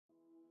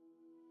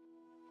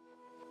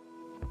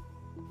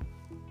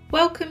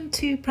Welcome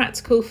to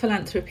Practical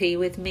Philanthropy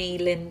with me,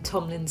 Lynn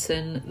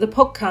Tomlinson, the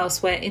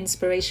podcast where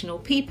inspirational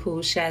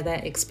people share their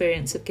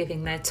experience of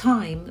giving their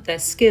time, their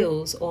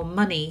skills or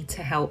money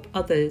to help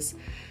others.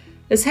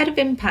 As Head of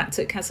Impact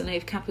at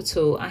Cazenove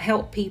Capital, I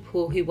help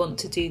people who want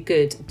to do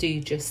good do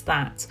just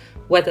that,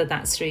 whether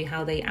that's through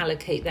how they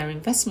allocate their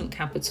investment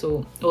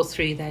capital or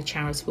through their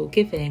charitable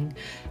giving.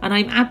 And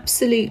I'm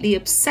absolutely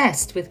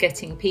obsessed with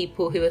getting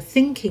people who are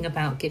thinking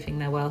about giving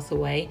their wealth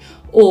away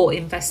or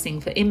investing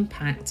for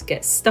impact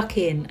get stuck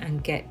in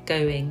and get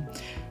going.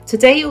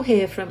 Today you'll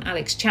hear from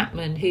Alex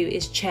Chapman, who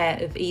is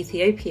chair of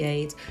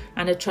Ethiopiaid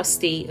and a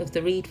trustee of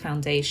the Reed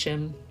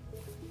Foundation.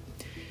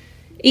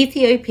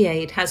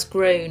 Ethiopiaid has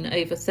grown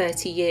over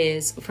 30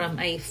 years from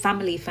a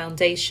family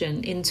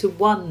foundation into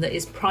one that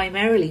is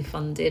primarily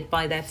funded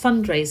by their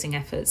fundraising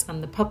efforts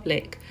and the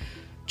public.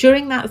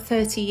 During that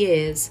 30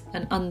 years,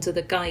 and under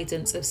the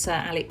guidance of Sir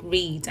Alec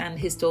Reed and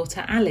his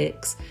daughter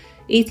Alex,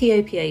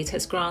 Ethiopiaid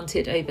has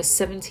granted over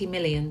 70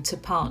 million to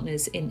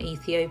partners in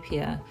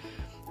Ethiopia.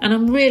 And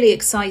I'm really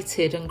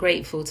excited and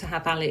grateful to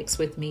have Alex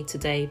with me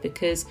today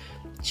because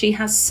she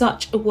has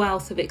such a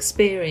wealth of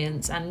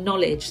experience and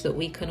knowledge that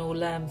we can all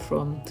learn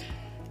from.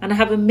 And I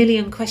have a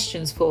million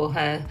questions for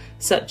her,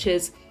 such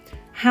as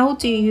how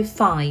do you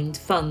find,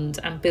 fund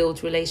and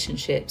build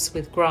relationships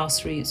with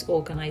grassroots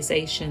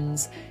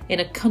organisations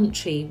in a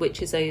country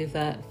which is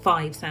over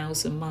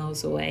 5,000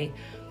 miles away?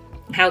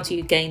 How do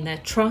you gain their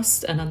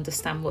trust and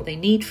understand what they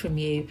need from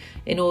you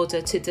in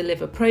order to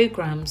deliver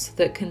programmes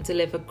that can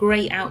deliver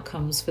great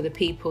outcomes for the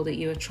people that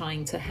you are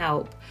trying to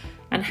help?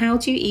 And how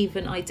do you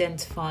even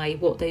identify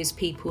what those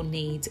people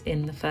need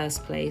in the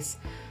first place?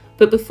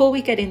 But before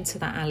we get into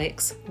that,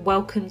 Alex,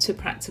 welcome to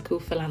Practical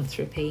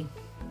Philanthropy.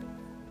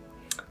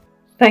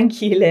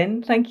 Thank you,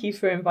 Lynn. Thank you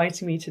for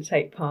inviting me to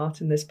take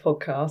part in this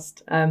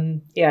podcast.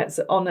 It's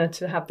an honour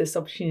to have this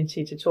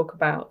opportunity to talk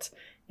about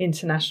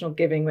international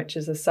giving, which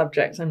is a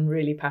subject I'm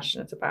really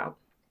passionate about.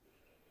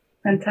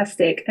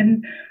 Fantastic.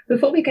 And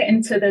before we get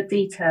into the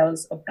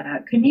details of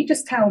that, can you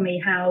just tell me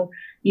how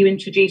you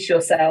introduce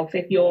yourself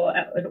if you're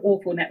at an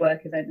awful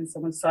network event and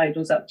someone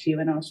sidles up to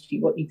you and asks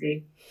you what you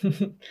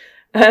do?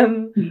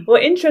 Well,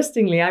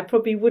 interestingly, I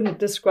probably wouldn't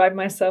describe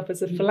myself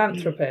as a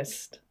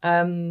philanthropist.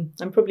 I'm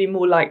probably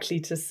more likely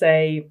to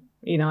say,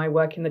 I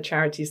work in the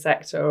charity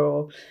sector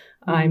or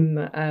I'm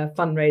a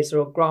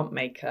fundraiser or grant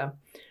maker.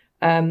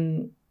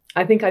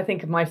 I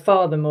think of my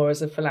father more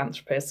as a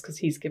philanthropist because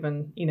he's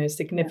given,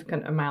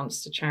 significant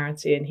amounts to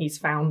charity and he's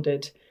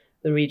founded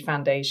the Reed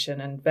Foundation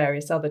and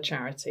various other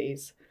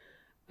charities.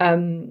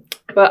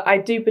 But I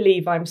do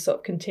believe I'm sort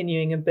of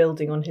continuing and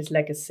building on his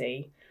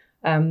legacy,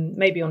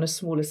 maybe on a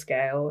smaller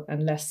scale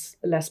and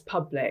less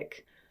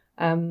public.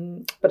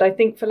 But I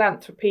think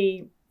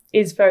philanthropy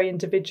is very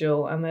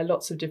individual and there are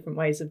lots of different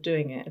ways of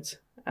doing it.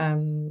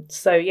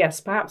 So yes,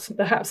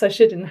 perhaps I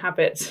should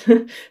inhabit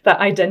that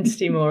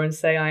identity more and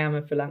say I am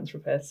a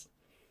philanthropist.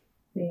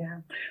 Yeah,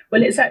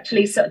 well, it's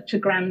actually such a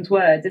grand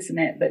word, isn't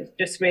it? But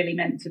just really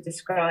meant to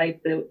describe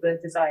the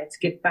desire to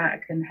give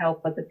back and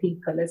help other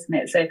people, isn't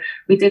it? So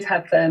we did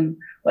have,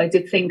 I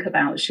did think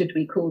about, should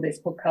we call this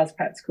podcast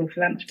Practical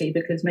Philanthropy?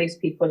 Because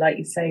most people, like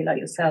you say, like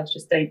yourselves,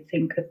 just don't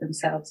think of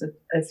themselves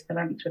as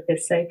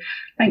philanthropists. So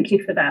thank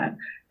you for that.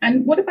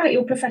 And what about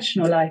your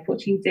professional life?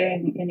 What are you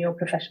doing in your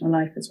professional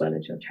life as well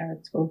as your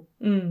charitable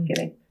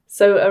giving?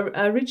 So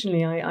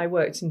originally I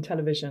worked in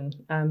television,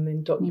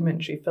 in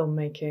documentary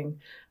filmmaking,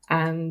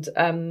 and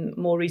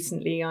more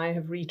recently I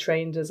have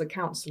retrained as a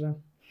counsellor.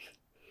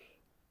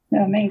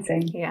 Oh,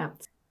 amazing. Yeah.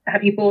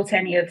 Have you brought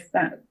any of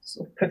that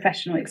sort of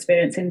professional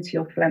experience into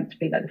your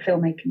philanthropy, like the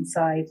filmmaking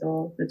side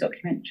or the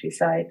documentary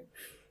side?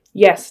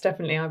 Yes,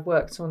 definitely. I've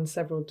worked on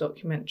several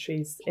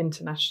documentaries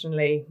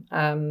internationally.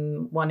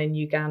 One in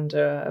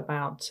Uganda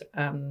about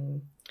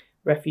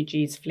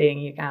refugees fleeing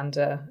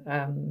Uganda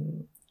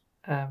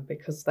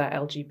because they're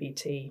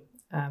LGBT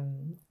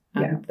and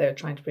they're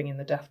trying to bring in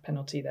the death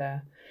penalty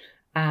there.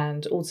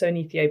 And also in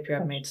Ethiopia,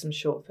 I've made some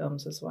short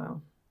films as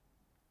well.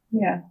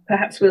 Yeah,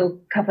 perhaps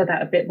we'll cover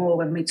that a bit more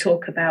when we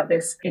talk about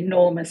this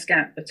enormous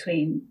gap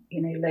between,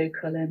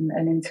 local and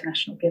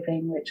international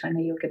giving, which I know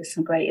you'll give us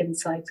some great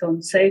insight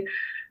on. So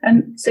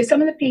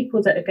some of the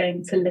people that are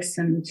going to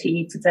listen to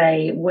you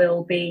today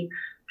will be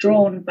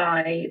drawn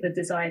by the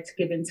desire to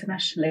give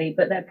internationally,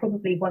 but they're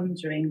probably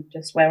wondering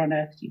just where on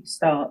earth do you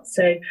start.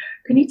 So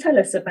can you tell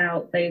us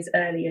about those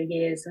earlier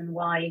years and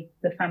why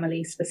the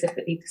family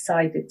specifically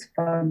decided to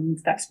fund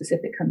that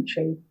specific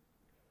country?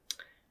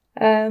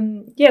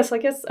 Yes, I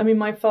guess,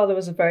 my father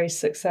was a very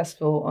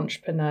successful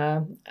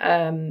entrepreneur.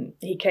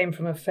 He came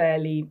from a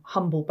fairly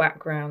humble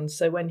background.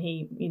 So when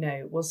he,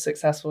 was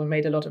successful and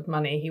made a lot of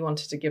money, he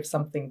wanted to give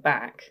something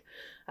back.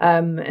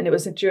 And it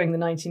was during the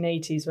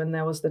 1980s when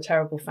there was the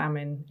terrible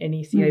famine in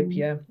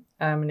Ethiopia,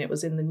 and it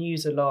was in the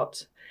news a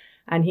lot.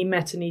 And he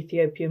met an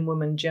Ethiopian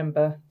woman,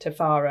 Jemba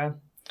Tefara,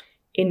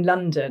 in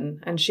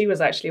London. And she was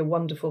actually a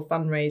wonderful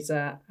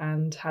fundraiser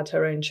and had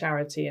her own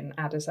charity in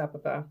Addis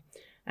Ababa.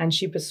 And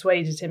she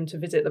persuaded him to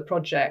visit the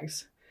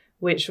project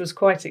which was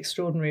quite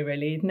extraordinary,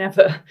 really. He'd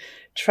never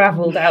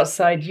travelled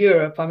outside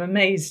Europe. I'm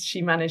amazed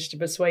she managed to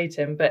persuade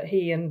him. But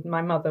he and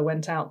my mother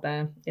went out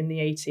there in the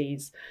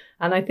 80s.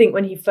 And I think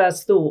when he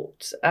first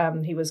thought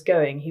he was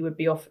going, he would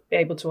be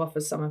able to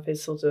offer some of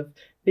his sort of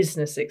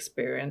business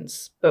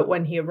experience. But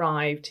when he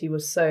arrived, he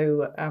was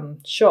so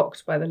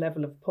shocked by the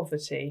level of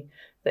poverty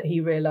that he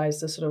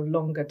realised a sort of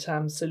longer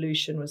term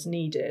solution was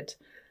needed.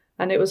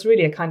 And it was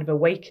really a kind of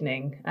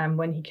awakening. And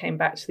when he came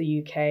back to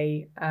the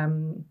UK,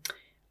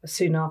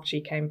 soon after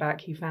he came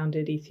back, he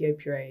founded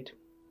Ethiopia Aid.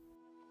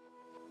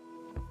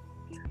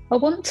 I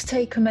want to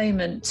take a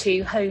moment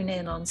to hone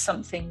in on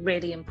something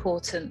really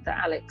important that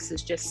Alex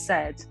has just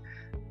said.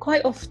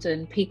 Quite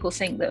often people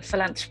think that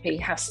philanthropy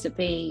has to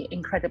be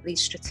incredibly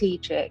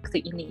strategic,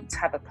 that you need to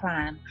have a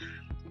plan.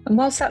 And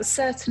whilst that's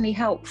certainly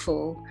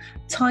helpful,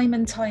 time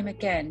and time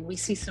again, we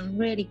see some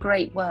really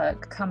great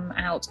work come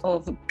out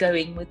of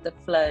going with the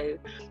flow,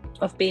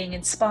 of being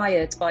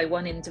inspired by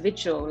one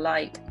individual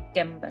like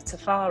Gemba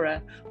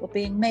Tafara, or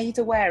being made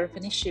aware of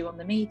an issue on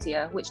the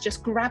media, which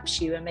just grabs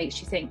you and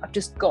makes you think, I've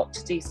just got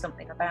to do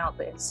something about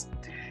this.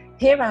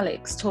 Here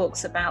Alex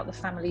talks about the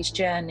family's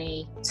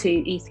journey to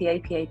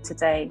Ethiopia Aid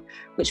today,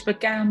 which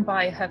began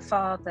by her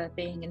father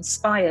being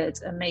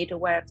inspired and made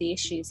aware of the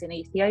issues in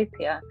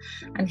Ethiopia,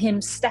 and him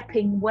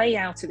stepping way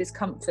out of his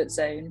comfort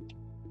zone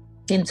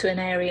into an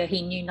area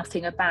he knew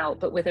nothing about,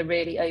 but with a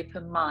really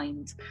open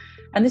mind.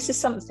 And this is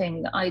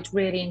something that I'd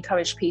really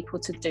encourage people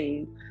to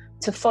do,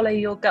 to follow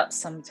your gut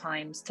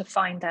sometimes, to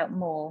find out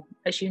more,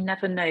 as you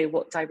never know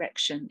what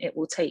direction it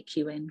will take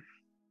you in.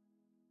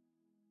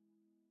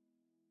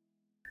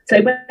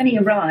 So when he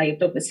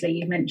arrived, obviously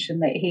you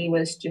mentioned that he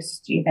was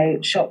just,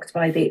 shocked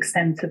by the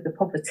extent of the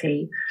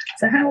poverty.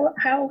 So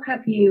how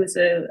have you as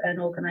an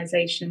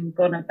organisation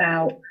gone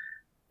about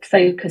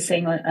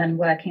focusing on and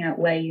working out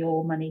where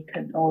your money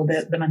can, or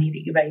the money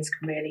that you raise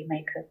can really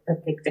make a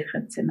big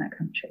difference in that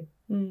country?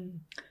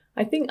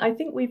 I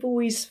think we've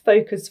always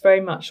focused very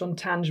much on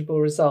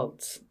tangible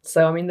results.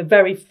 So, I mean, the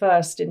very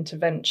first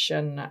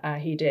intervention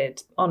he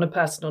did on a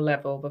personal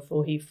level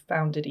before he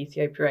founded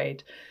Ethiopia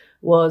Aid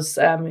was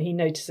he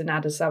noticed in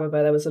Addis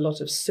Ababa there was a lot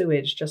of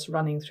sewage just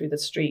running through the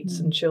streets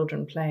and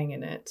children playing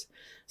in it.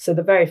 So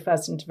the very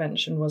first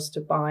intervention was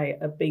to buy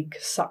a big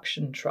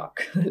suction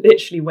truck that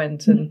literally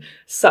went and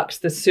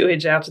sucked the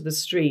sewage out of the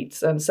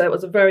streets. And so it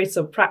was a very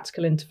sort of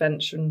practical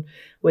intervention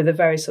with a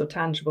very sort of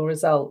tangible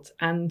result.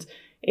 And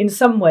in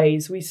some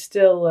ways, a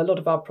lot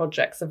of our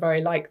projects are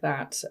very like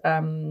that.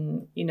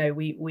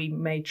 We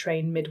may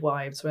train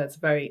midwives where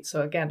it's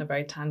a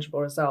very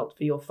tangible result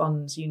for your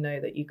funds. You know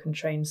that you can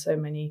train so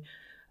many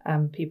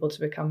people to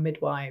become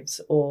midwives.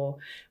 Or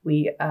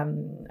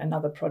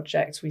another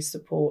project, we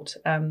support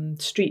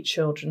street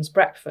children's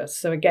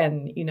breakfast. So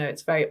again,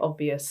 it's very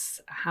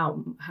obvious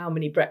how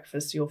many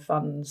breakfasts your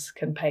funds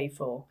can pay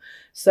for.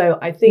 So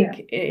I think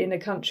in a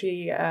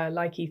country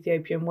like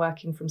Ethiopia, and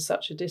working from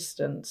such a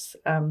distance,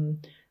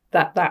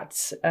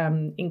 that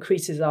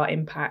increases our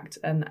impact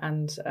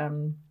and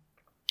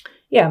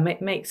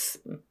makes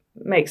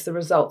the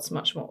results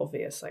much more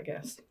obvious, I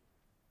guess.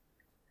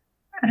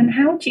 And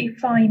how do you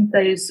find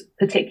those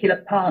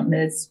particular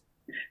partners?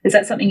 Is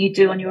that something you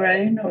do on your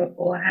own,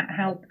 or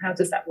how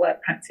does that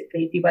work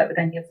practically? Do you work with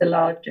any of the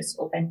largest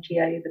sort of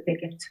NGO, the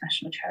big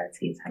international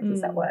charities? How does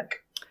that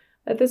work?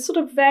 There's sort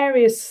of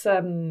various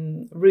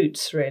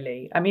routes,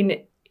 really. I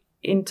mean,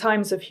 in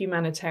times of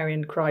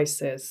humanitarian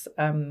crisis,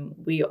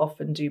 we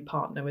often do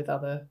partner with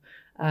other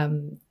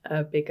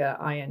bigger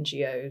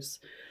INGOs.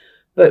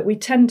 But we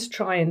tend to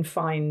try and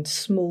find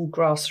small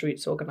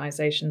grassroots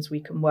organisations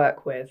we can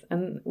work with.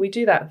 And we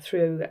do that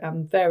through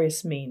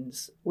various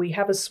means. We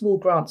have a small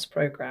grants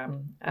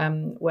programme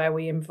where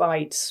we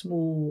invite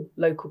small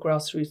local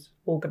grassroots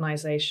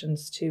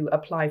organisations to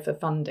apply for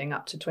funding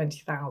up to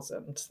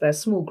 20,000. They're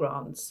small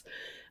grants.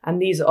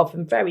 And these are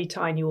often very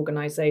tiny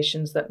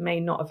organisations that may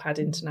not have had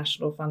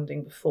international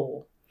funding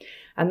before.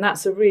 And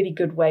that's a really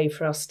good way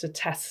for us to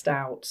test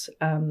out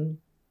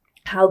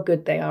how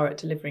good they are at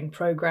delivering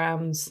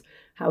programmes,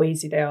 how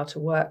easy they are to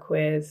work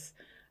with,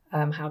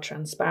 how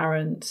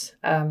transparent,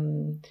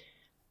 and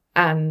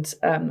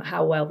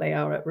how well they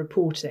are at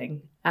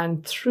reporting.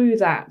 And through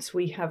that,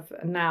 we have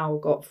now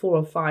got 4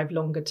 or 5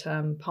 longer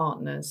term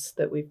partners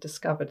that we've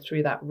discovered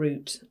through that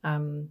route.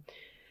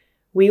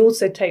 We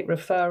also take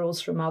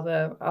referrals from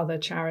other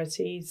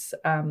charities,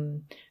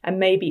 and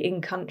maybe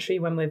in country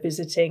when we're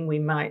visiting, we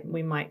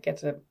might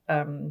get a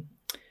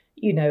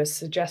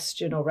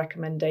suggestion or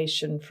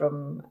recommendation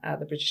from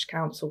the British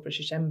Council,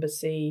 British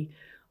Embassy,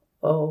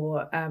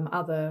 or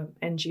other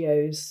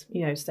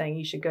NGOs, saying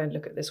you should go and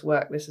look at this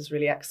work. This is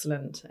really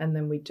excellent. And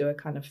then we do a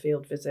kind of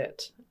field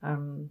visit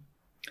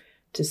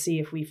to see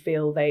if we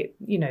feel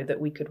that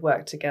we could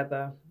work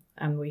together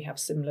and we have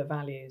similar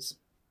values.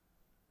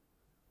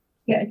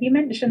 Yeah, you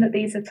mentioned that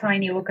these are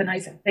tiny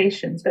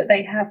organisations, but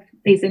they have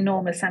these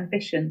enormous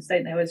ambitions,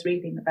 don't they? I was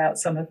reading about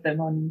some of them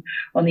on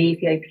the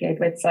EPAPA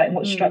website, and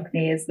what struck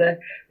me is the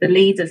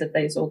leaders of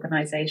those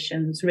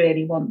organisations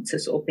really want to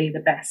sort of be the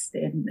best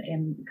in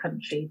the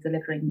country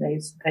delivering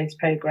those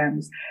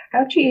programmes.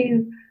 How do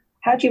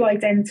you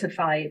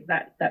identify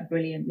that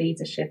brilliant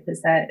leadership?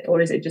 Is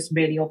it just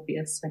really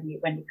obvious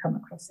when you come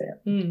across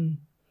it?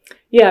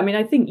 Yeah, I mean,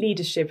 I think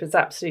leadership is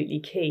absolutely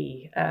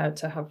key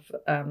to have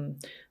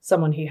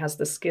someone who has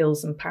the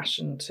skills and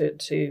passion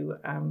to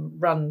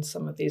run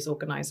some of these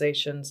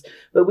organisations.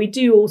 But we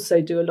do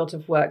also do a lot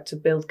of work to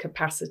build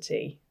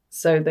capacity.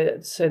 So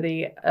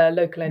the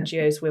local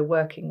NGOs we're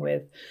working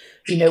with,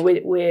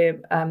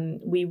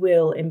 we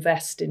will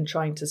invest in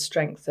trying to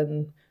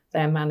strengthen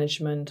their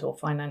management or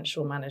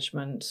financial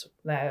management,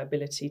 their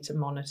ability to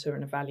monitor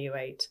and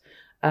evaluate.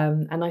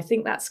 And I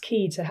think that's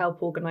key to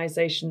help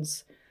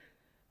organisations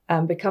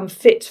become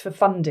fit for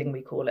funding,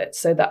 we call it,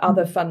 so that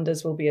other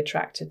funders will be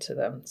attracted to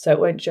them. So it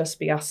won't just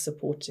be us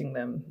supporting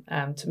them.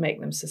 To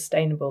make them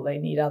sustainable, they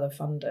need other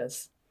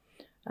funders.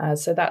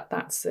 So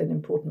that's an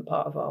important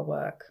part of our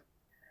work.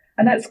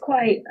 And that's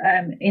quite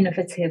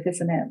innovative,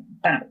 isn't it?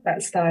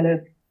 That style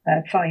of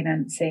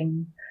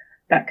financing,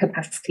 that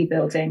capacity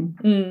building.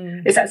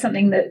 Is that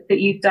something that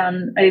you've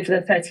done over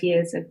the 30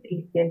 years of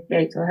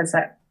EPAPA, or has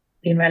that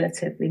been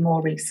relatively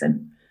more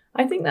recent?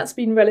 I think that's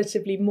been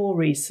relatively more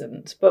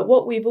recent, but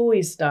what we've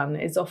always done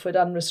is offered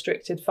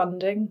unrestricted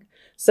funding.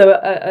 So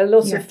a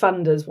lot of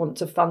funders want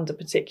to fund a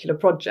particular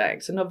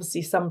project, and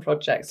obviously some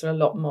projects are a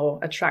lot more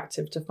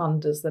attractive to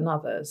funders than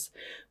others.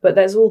 But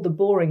there's all the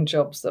boring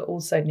jobs that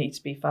also need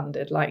to be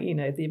funded, like,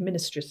 the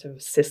administrative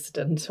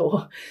assistant,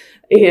 or,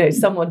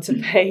 someone to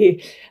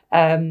pay,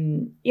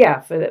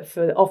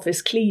 for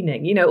office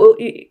cleaning,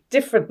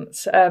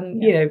 different,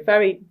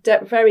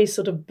 very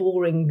sort of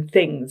boring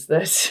things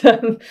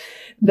that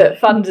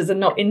that funders are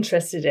not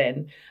interested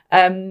in.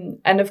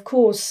 And of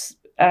course,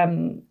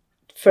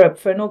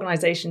 for an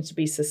organisation to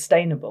be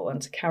sustainable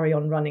and to carry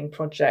on running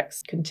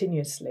projects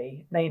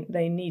continuously,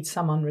 they need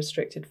some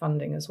unrestricted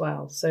funding as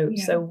well. So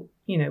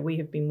we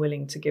have been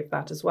willing to give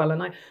that as well,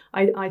 and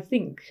I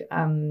think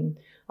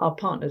our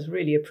partners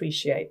really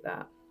appreciate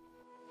that.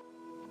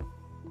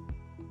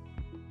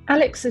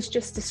 Alex has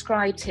just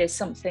described here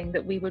something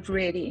that we would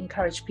really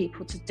encourage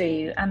people to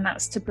do, and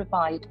that's to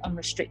provide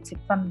unrestricted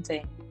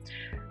funding.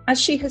 As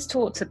she has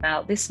talked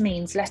about, this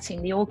means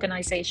letting the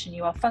organisation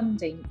you are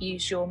funding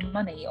use your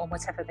money on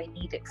whatever they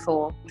need it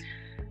for.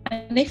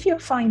 And if you're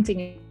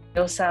finding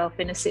yourself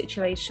in a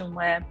situation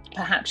where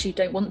perhaps you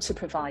don't want to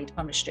provide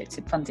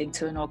unrestricted funding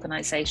to an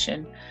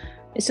organisation,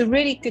 it's a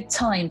really good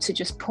time to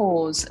just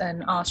pause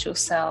and ask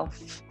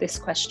yourself this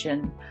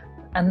question,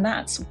 and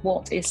that's,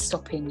 what is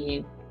stopping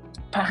you?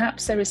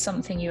 Perhaps there is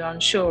something you're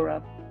unsure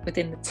of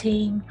within the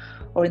team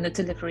or in the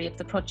delivery of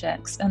the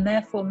projects, and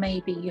therefore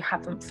maybe you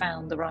haven't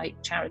found the right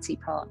charity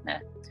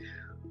partner.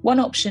 One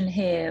option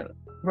here,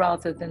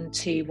 rather than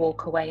to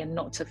walk away and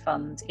not to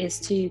fund, is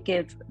to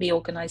give the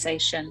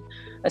organisation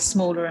a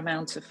smaller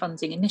amount of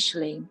funding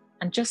initially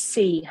and just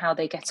see how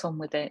they get on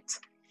with it.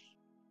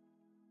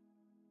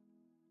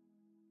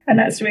 And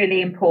that's a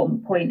really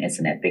important point,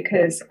 isn't it?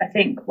 Because I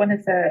think one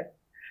of the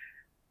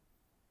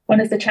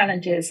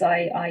challenges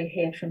I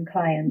hear from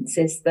clients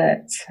is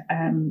that,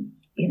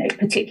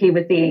 particularly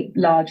with the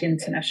large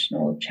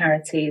international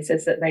charities,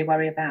 is that they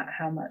worry about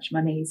how much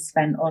money is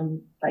spent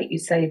on, like you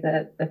say,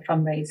 the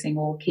fundraising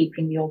or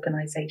keeping the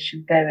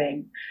organisation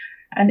going.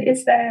 And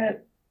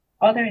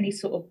are there any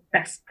sort of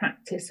best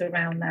practice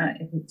around that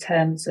in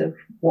terms of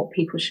what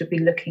people should be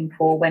looking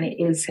for when it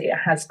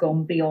has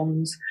gone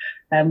beyond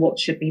what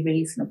should be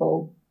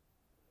reasonable?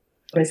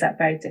 Or is that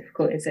very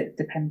difficult? Is it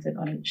dependent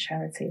on each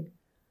charity?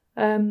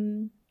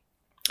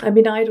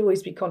 I'd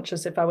always be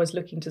conscious, if I was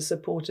looking to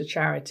support a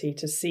charity,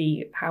 to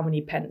see how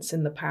many pence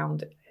in the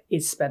pound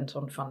is spent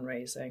on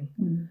fundraising.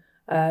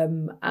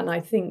 And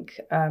I think,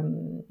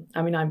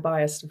 I'm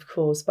biased, of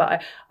course,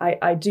 but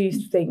I do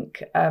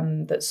think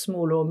that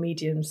small or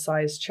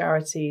medium-sized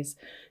charities,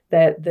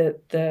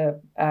 the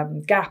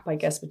gap, I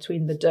guess,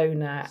 between the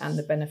donor and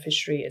the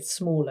beneficiary is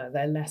smaller.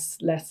 There are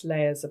less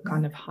layers of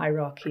kind of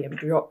hierarchy and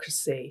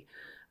bureaucracy.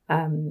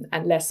 And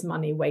less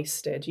money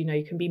wasted.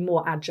 You can be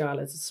more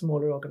agile as a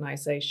smaller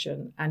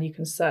organisation, and you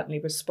can certainly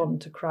respond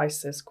to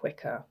crisis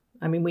quicker.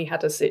 We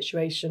had a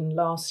situation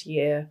last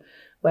year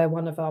where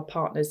one of our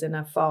partners in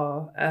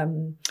Afar,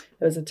 there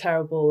was a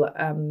terrible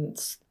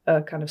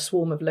kind of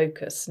swarm of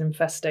locusts, an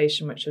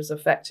infestation which was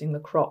affecting the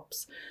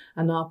crops,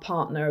 and our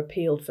partner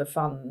appealed for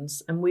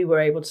funds, and we were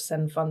able to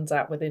send funds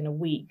out within a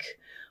week.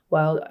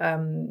 Well,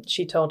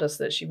 she told us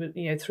that she was,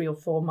 3 or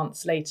 4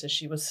 months later,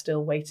 she was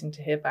still waiting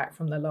to hear back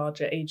from the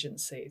larger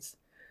agencies.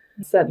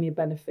 Certainly a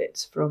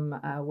benefit from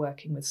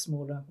working with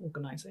smaller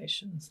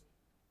organisations.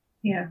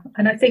 Yeah,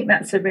 and I think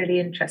that's a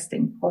really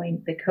interesting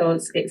point,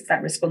 because it's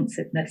that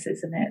responsiveness,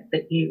 isn't it,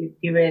 that you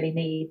really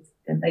need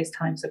in those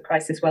times of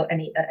crisis, at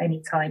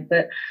any time.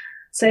 But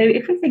so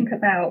if we think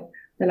about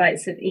the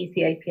likes of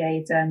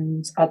EPAPA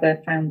and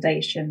other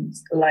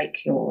foundations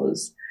like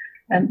yours,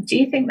 Do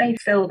you think they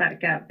fill that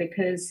gap?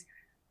 Because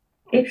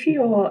if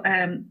you're,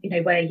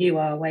 where you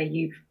are, where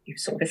you've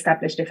sort of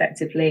established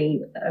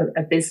effectively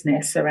a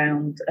business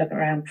around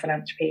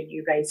philanthropy, and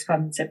you raise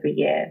funds every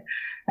year,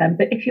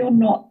 but if you're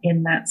not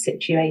in that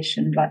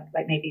situation, like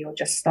maybe you're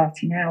just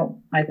starting out,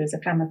 either as a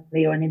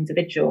family or an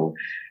individual,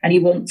 and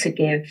you want to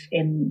give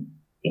in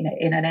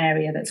an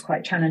area that's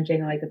quite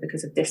challenging, either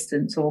because of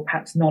distance or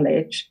perhaps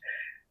knowledge,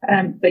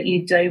 but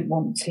you don't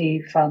want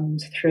to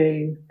fund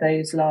through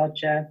those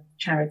larger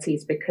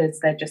charities because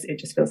it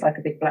just feels like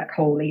a big black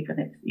hole, even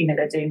if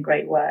they're doing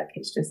great work.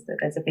 It's just that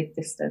there's a big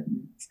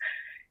distance.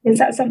 Is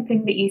that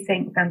something that you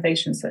think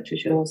foundations such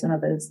as yours and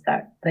others,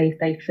 that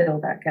they fill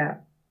that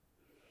gap?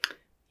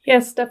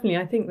 Yes, definitely.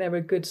 I think they're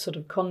a good sort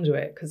of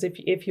conduit, because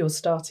if you're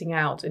starting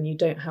out and you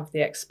don't have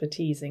the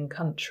expertise in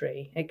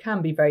country, it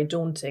can be very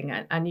daunting,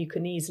 and you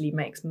can easily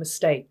make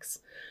mistakes.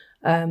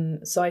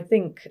 So I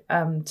think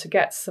to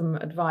get some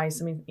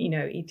advice, I mean,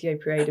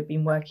 Ethiopia Aid have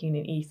been working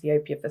in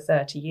Ethiopia for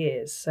 30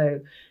 years, so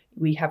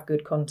we have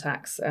good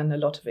contacts and a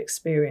lot of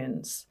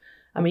experience.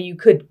 I mean, you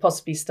could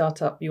possibly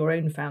start up your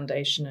own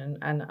foundation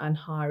and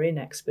hire in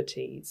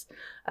expertise.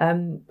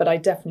 But I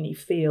definitely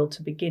feel,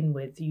 to begin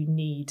with, you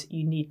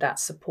need that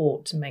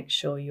support to make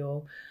sure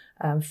you're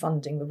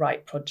funding the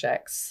right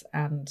projects,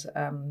 and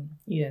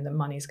the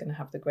money is going to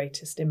have the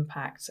greatest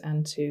impact,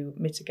 and to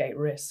mitigate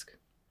risk.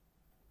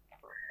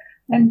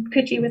 And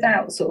could you,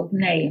 without sort of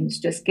names,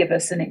 just give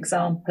us an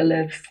example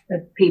of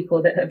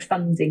people that are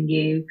funding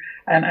you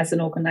as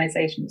an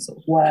organisation, sort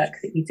of work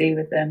that you do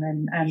with them,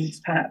 and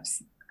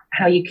perhaps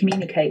how you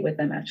communicate with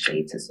them,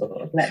 actually, to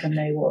sort of let them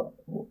know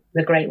what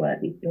the great work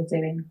that you're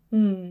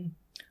doing?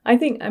 I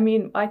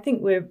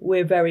think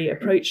we're very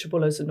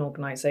approachable as an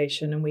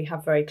organisation, and we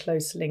have very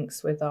close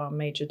links with our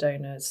major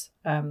donors.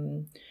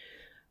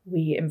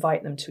 We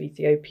invite them to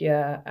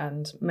Ethiopia,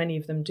 and many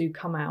of them do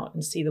come out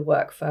and see the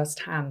work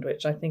firsthand,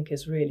 which I think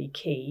is really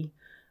key.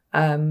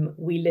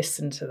 We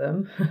listen to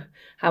them,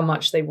 how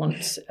much they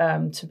want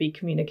to be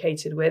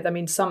communicated with. I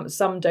mean,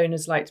 some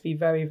donors like to be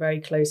very, very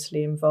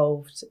closely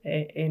involved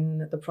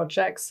in the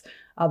projects.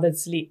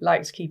 Others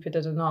like to keep it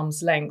at an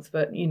arm's length,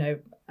 but,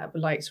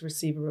 would like to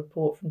receive a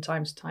report from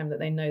time to time that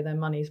they know their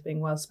money is being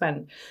well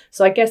spent.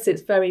 So I guess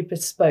it's very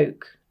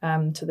bespoke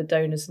to the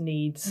donors'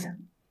 needs. Yeah.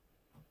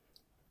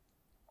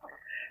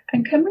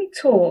 And can we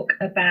talk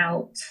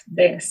about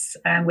this,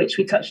 which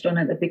we touched on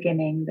at the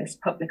beginning, this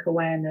public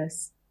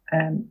awareness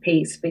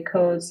piece,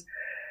 because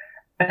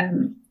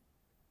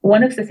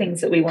one of the things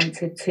that we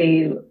wanted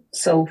to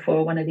solve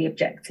for, one of the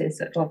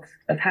objectives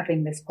of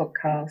having this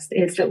podcast,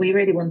 is that we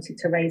really wanted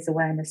to raise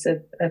awareness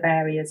of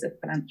areas of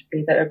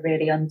philanthropy that are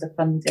really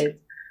underfunded.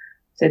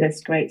 So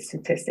there's great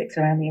statistics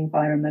around the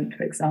environment,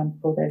 for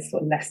example. There's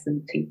sort of less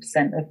than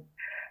 2% of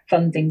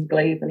funding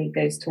globally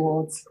goes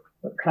towards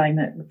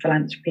climate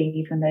philanthropy,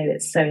 even though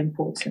it's so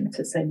important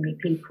to so many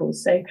people.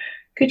 So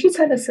could you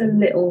tell us a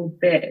little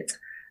bit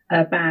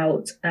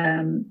about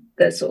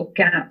the sort of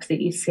gap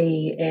that you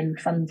see in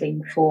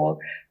funding for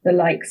the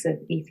likes of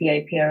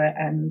Ethiopia,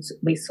 and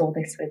we saw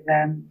this with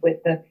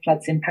the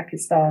floods in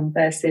Pakistan,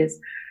 versus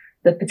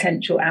the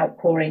potential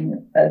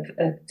outpouring of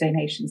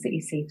donations that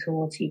you see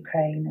towards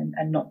Ukraine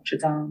and Notre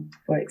Dame,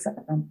 for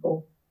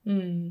example?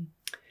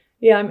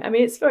 Yeah, I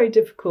mean, it's very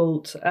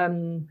difficult,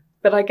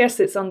 but I guess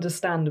it's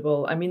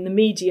understandable. I mean, the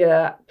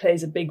media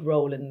plays a big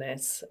role in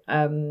this.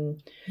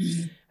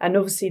 And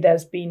obviously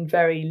there's been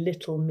very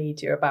little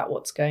media about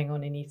what's going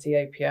on in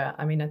Ethiopia.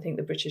 I mean, I think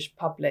the British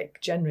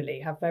public generally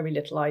have very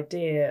little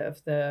idea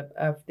of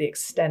the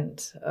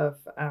extent of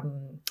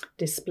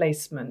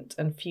displacement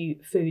and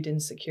food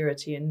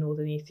insecurity in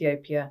northern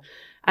Ethiopia.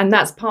 And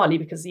that's partly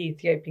because the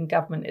Ethiopian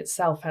government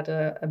itself had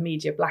a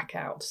media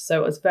blackout.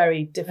 So it was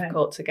very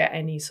difficult to get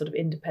any sort of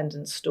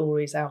independent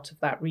stories out of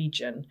that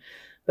region.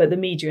 But the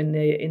media in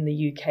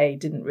the UK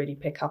didn't really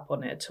pick up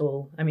on it at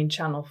all. I mean,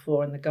 Channel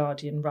 4 and The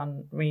Guardian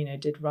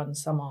did run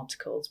some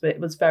articles, but it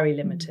was very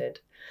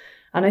limited.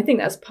 And I think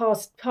that's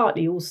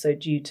partly also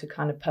due to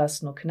kind of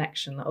personal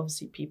connection, that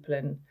obviously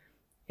people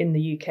in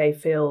the UK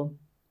feel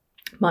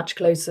much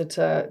closer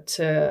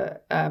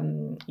to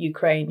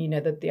Ukraine,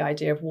 the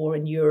idea of war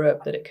in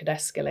Europe, that it could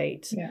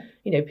escalate.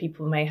 Yeah.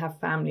 People may have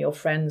family or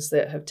friends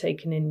that have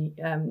taken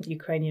in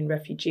Ukrainian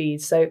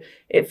refugees. So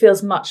it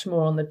feels much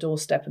more on the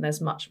doorstep, and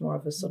there's much more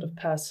of a sort of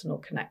personal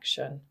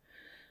connection.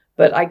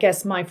 But I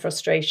guess my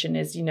frustration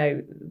is,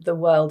 the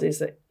world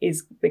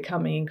is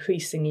becoming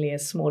increasingly a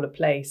smaller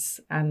place,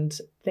 and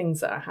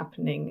things that are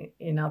happening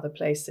in other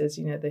places,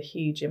 the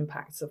huge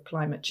impacts of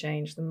climate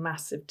change, the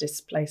massive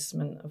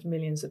displacement of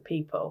millions of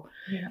people,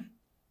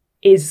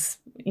 is,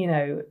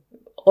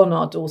 on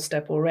our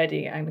doorstep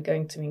already, and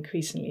going to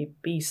increasingly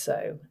be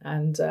so.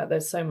 And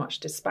there's so much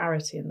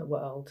disparity in the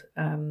world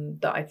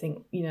that I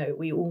think,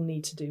 we all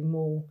need to do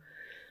more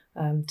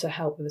to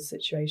help with the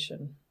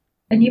situation.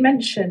 And you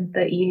mentioned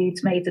that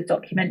you'd made a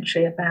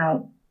documentary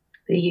about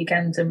the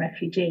Ugandan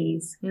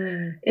refugees.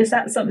 Is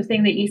that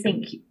something that you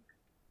think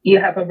you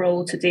have a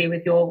role to do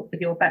with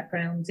your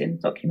background in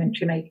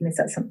documentary making? Is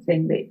that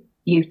something that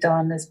you've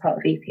done as part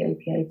of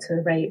Ethiopia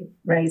to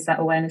raise that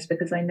awareness?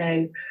 Because I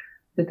know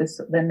with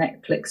the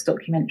Netflix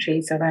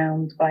documentaries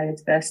around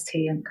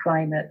biodiversity and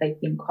climate,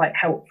 they've been quite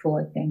helpful,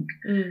 I think,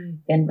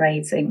 in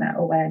raising that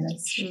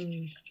awareness.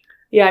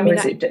 Yeah, I mean,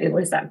 or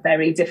is that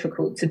very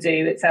difficult to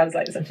do? It sounds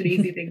like such an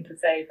easy thing to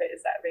say, but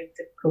is that really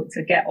difficult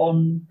to get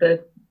on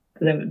the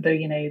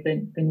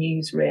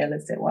newsreel,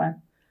 as it were?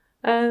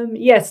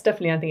 Yes,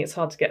 definitely. I think it's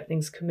hard to get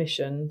things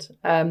commissioned.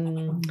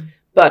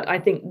 But I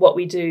think what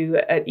we do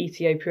at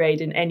Ethiopia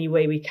Aid in any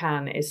way we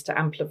can is to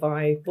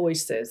amplify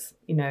voices,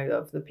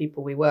 of the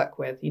people we work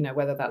with,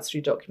 whether that's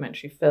through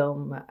documentary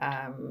film,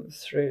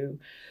 through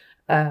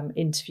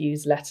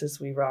interviews, letters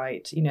we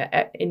write,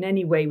 in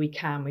any way we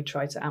can, we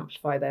try to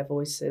amplify their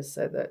voices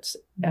so that,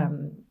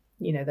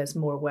 there's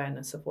more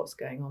awareness of what's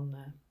going on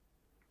there.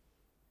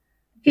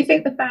 Do you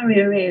think the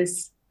barrier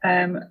is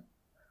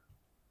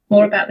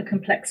more about the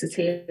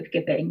complexity of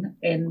giving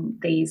in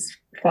these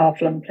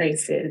far-flung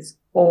places,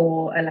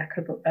 or a lack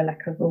of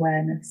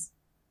awareness?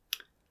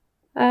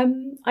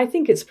 I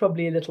think it's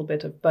probably a little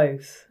bit of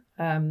both.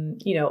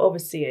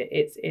 Obviously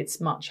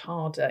it's much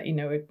harder.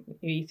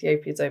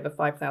 Ethiopia is over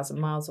 5,000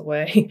 miles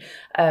away.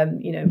 A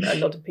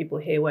lot of people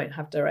here won't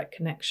have direct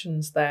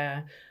connections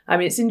there. I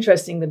mean, it's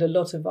interesting that a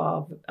lot of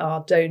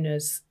our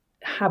donors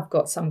have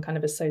got some kind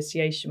of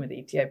association with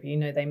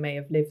Ethiopia. They may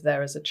have lived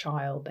there as a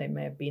child, they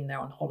may have been there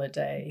on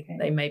holiday,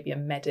 They may be a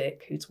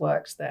medic who's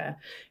worked there,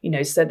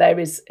 so there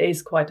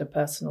is quite a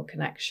personal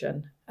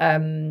connection.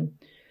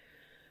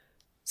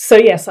 So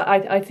yes,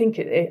 I think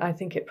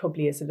it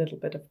probably is a little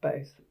bit of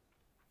both.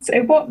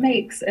 So what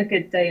makes a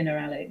good donor,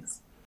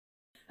 Alex?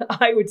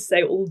 I would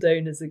say all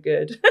donors are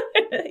good.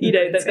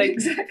 Exactly.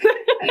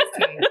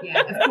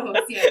 Yeah, of course.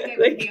 Yeah,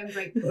 don't be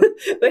ungrateful.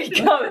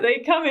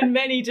 They come in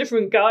many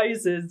different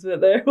guises, but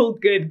they're all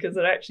good because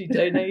they're actually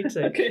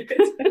donating.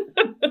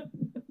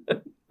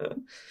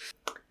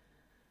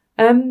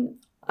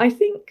 I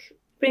think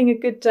being a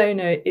good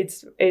donor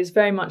is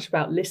very much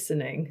about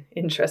listening.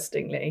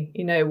 Interestingly,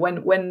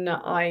 when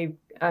I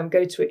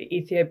go to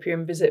Ethiopia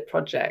and visit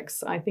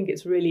projects, I think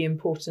it's really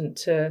important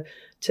to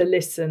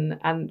listen,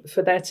 and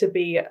for there to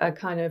be a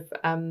kind of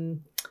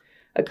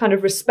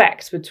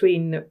respect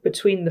between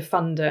the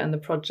funder and the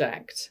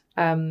project.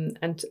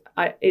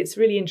 It's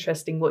really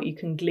interesting what you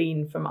can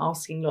glean from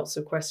asking lots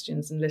of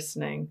questions and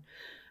listening.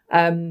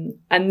 And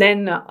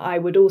then I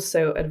would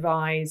also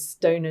advise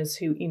donors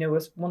who,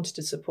 wanted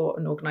to support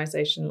an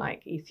organisation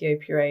like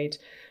Ethiopia Aid,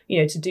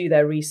 to do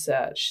their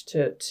research,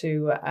 to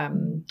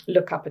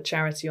look up a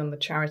charity on the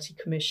Charity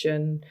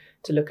Commission,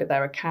 to look at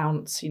their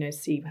accounts,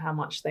 see how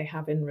much they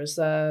have in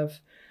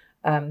reserve,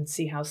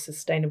 see how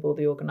sustainable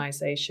the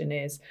organisation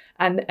is,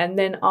 and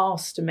then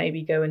ask to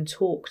maybe go and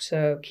talk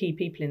to key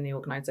people in the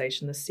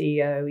organisation, the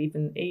CEO,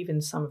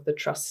 even some of the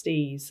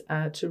trustees,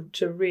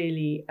 to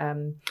really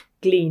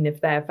glean if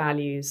their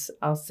values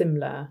are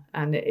similar,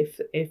 and if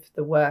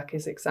the work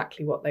is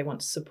exactly what they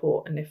want to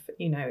support, and if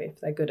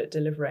they're good at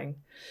delivering.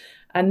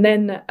 And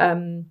then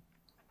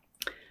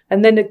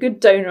a good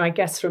donor, I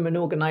guess, from an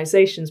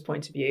organisation's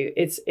point of view,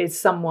 is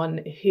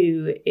someone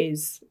who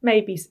is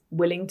maybe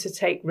willing to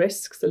take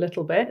risks a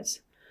little bit,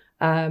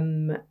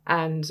 and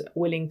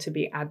willing to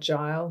be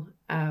agile,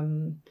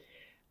 and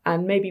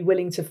maybe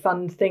willing to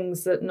fund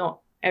things that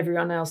not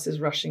everyone else is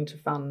rushing to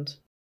fund.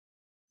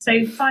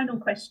 So, final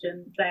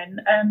question then.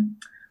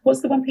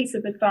 What's the one piece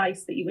of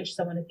advice that you wish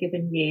someone had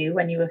given you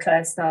when you were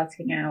first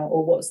starting out,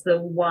 or what's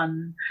the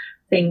one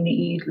thing that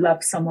you'd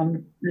love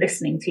someone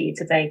listening to you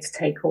today to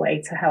take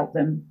away to help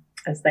them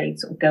as they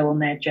sort of go on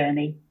their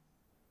journey?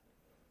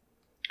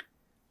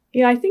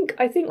 Yeah, I think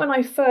when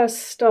I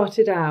first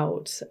started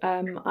out,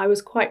 I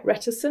was quite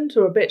reticent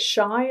or a bit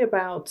shy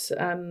about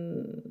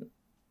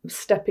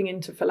stepping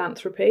into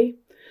philanthropy.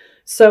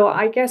 So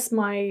I guess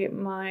my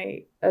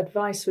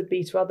advice would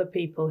be to other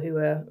people who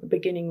are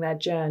beginning their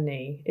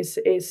journey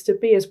is to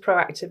be as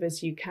proactive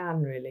as you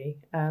can, really,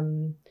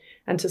 and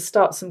to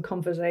start some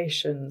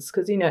conversations,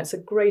 because it's a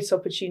great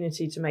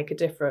opportunity to make a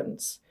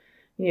difference.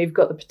 You've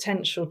got the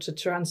potential to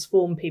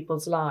transform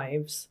people's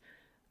lives,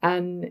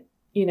 and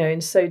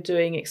in so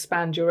doing,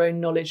 expand your own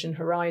knowledge and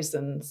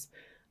horizons.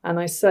 And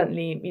I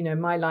certainly,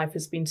 my life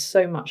has been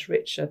so much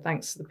richer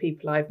thanks to the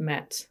people I've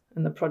met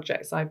and the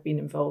projects I've been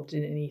involved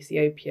in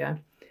Ethiopia.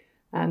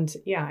 And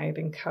yeah, I'd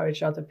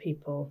encourage other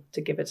people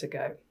to give it a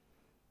go.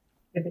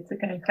 Give it a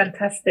go.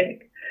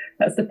 Fantastic.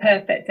 That's the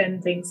perfect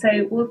ending.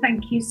 So, well,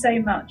 thank you so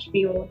much for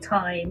your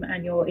time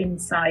and your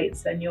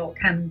insights and your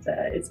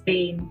candor. It's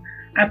been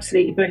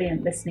absolutely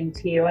brilliant listening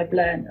to you. I've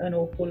learned an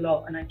awful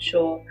lot, and I'm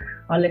sure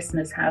our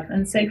listeners have.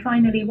 And so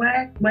finally,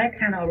 where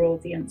can our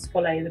audience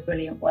follow the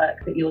brilliant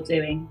work that you're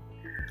doing?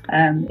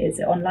 Is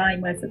it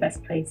online? Where's the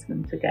best place for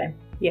them to go?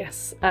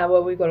 Yes,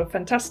 well, we've got a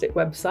fantastic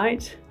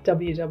website,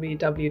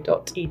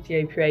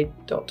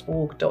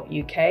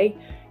 www.ethiopiaaid.org.uk.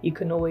 You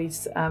can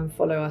always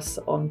follow us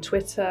on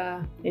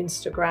Twitter,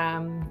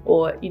 Instagram,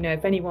 or,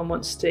 if anyone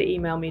wants to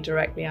email me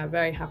directly, I'm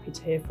very happy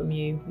to hear from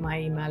you. My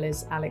email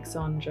is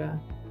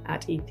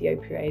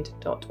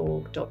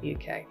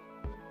alexandra@ethiopiaaid.org.uk.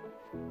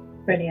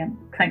 Brilliant.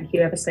 Thank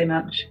you ever so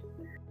much.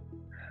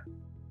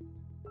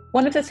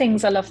 One of the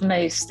things I love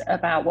most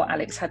about what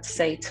Alex had to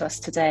say to us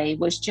today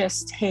was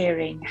just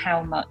hearing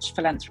how much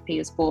philanthropy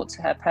has brought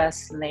to her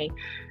personally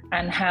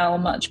and how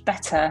much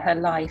better her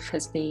life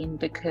has been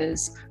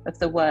because of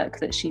the work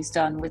that she's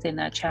done within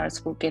her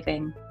charitable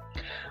giving.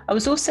 I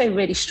was also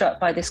really struck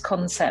by this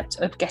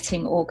concept of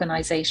getting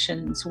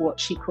organisations what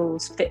she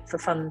calls fit for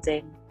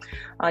funding,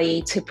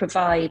 i.e. to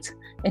provide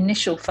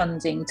initial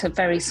funding to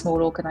very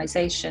small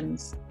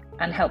organisations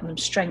and help them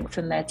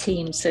strengthen their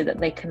teams so that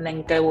they can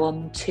then go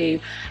on to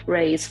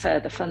raise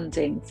further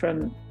funding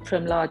from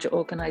larger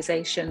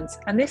organisations.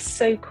 And this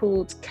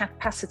so-called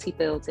capacity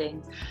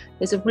building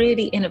is a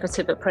really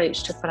innovative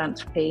approach to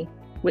philanthropy,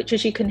 which,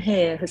 as you can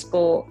hear, has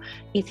brought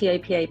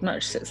Ethiopia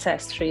much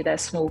success through their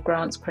small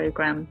grants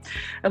programme.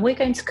 And we're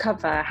going to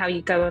cover how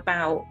you go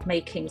about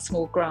making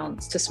small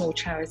grants to small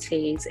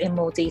charities in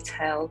more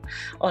detail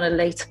on a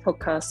later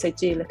podcast, so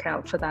do look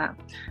out for that.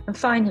 And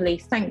finally,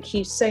 thank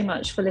you so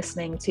much for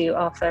listening to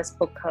our first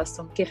podcast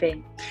on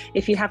giving.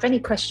 If you have any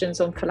questions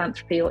on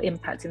philanthropy or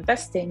impact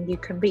investing, you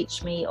can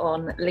reach me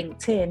on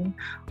LinkedIn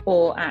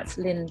or at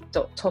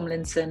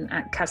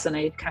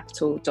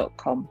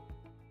lynn.tomlinson@casanodecapital.com.